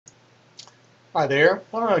Hi there.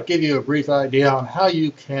 I want to give you a brief idea on how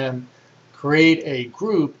you can create a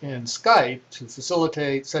group in Skype to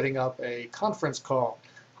facilitate setting up a conference call.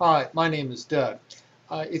 Hi, my name is Doug.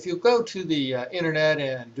 If you go to the internet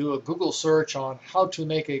and do a Google search on how to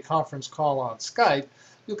make a conference call on Skype,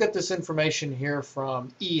 you'll get this information here from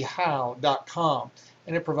ehow.com,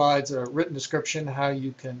 and it provides a written description how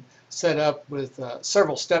you can set up with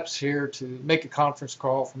several steps here to make a conference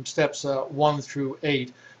call from steps 1 through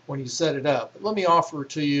 8 when you set it up. But let me offer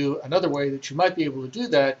to you another way that you might be able to do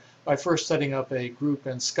that by first setting up a group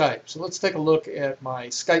in Skype. So let's take a look at my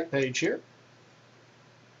Skype page here.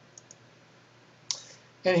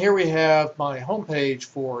 And here we have my home page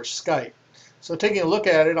for Skype. So taking a look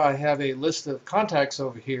at it, I have a list of contacts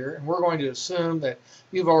over here, and we're going to assume that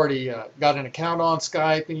you've already got an account on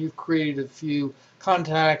Skype and you've created a few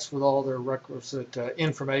contacts with all their requisite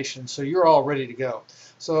information, so you're all ready to go.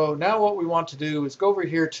 So now what we want to do is go over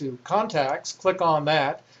here to Contacts, click on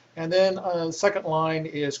that, and then the second line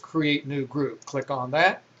is Create New Group. Click on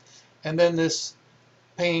that, and then this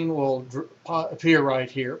pane will appear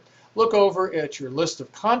right here. Look over at your list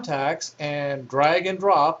of contacts and drag and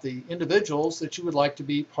drop the individuals that you would like to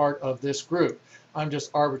be part of this group. I'm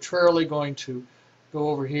just arbitrarily going to go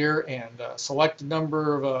over here and select a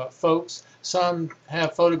number of folks. Some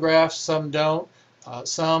have photographs, some don't.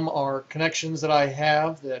 Some are connections that I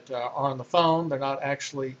have that are on the phone. They're not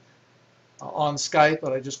actually on Skype,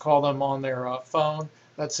 but I just call them on their phone.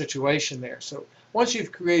 That situation there. So once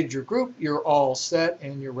you've created your group, you're all set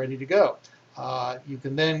and you're ready to go. You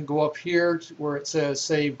can then go up here to where it says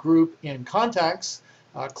Save Group in Contacts.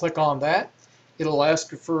 Click on that. It'll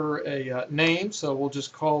ask for a name, so we'll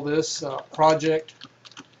just call this Project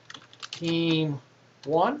Team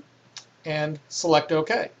 1 and select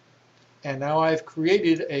OK. And now I've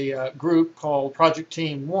created a group called Project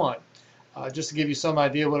Team 1. Just to give you some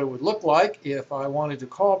idea what it would look like, if I wanted to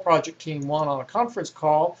call Project Team 1 on a conference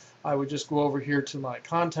call, I would just go over here to my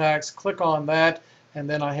contacts, click on that, and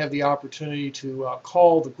then I have the opportunity to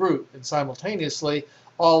call the group, and simultaneously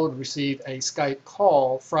all would receive a Skype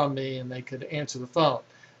call from me and they could answer the phone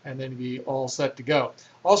and then be all set to go.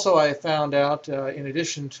 Also, I found out in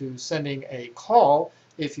addition to sending a call,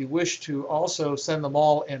 if you wish to also send them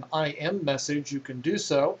all an IM message, you can do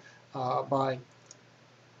so by,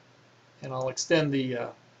 and I'll extend the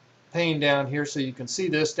pane down here so you can see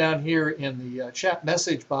this down here in the chat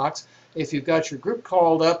message box. If you've got your group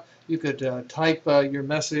called up, you could type your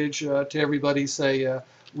message to everybody, say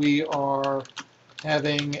we are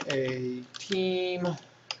having a team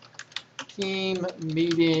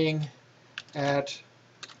meeting at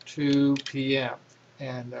 2 p.m.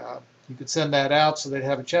 and you could send that out so they'd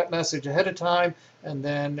have a chat message ahead of time, and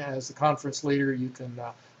then as the conference leader you can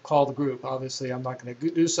call the group. Obviously I'm not going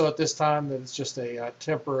to do so at this time. That is just a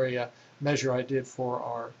temporary measure I did for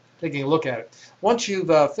our taking a look at it. Once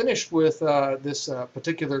you've finished with this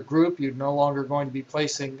particular group, you're no longer going to be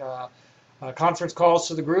placing conference calls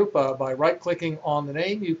to the group. By right-clicking on the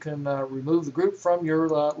name, you can remove the group from your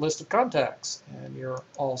list of contacts, and you're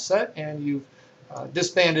all set, and you've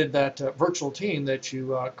disbanded that virtual team that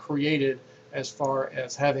you created as far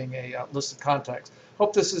as having a list of contacts.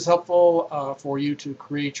 Hope this is helpful for you to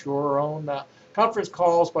create your own conference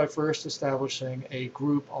calls by first establishing a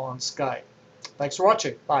group on Skype. Thanks for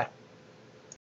watching. Bye.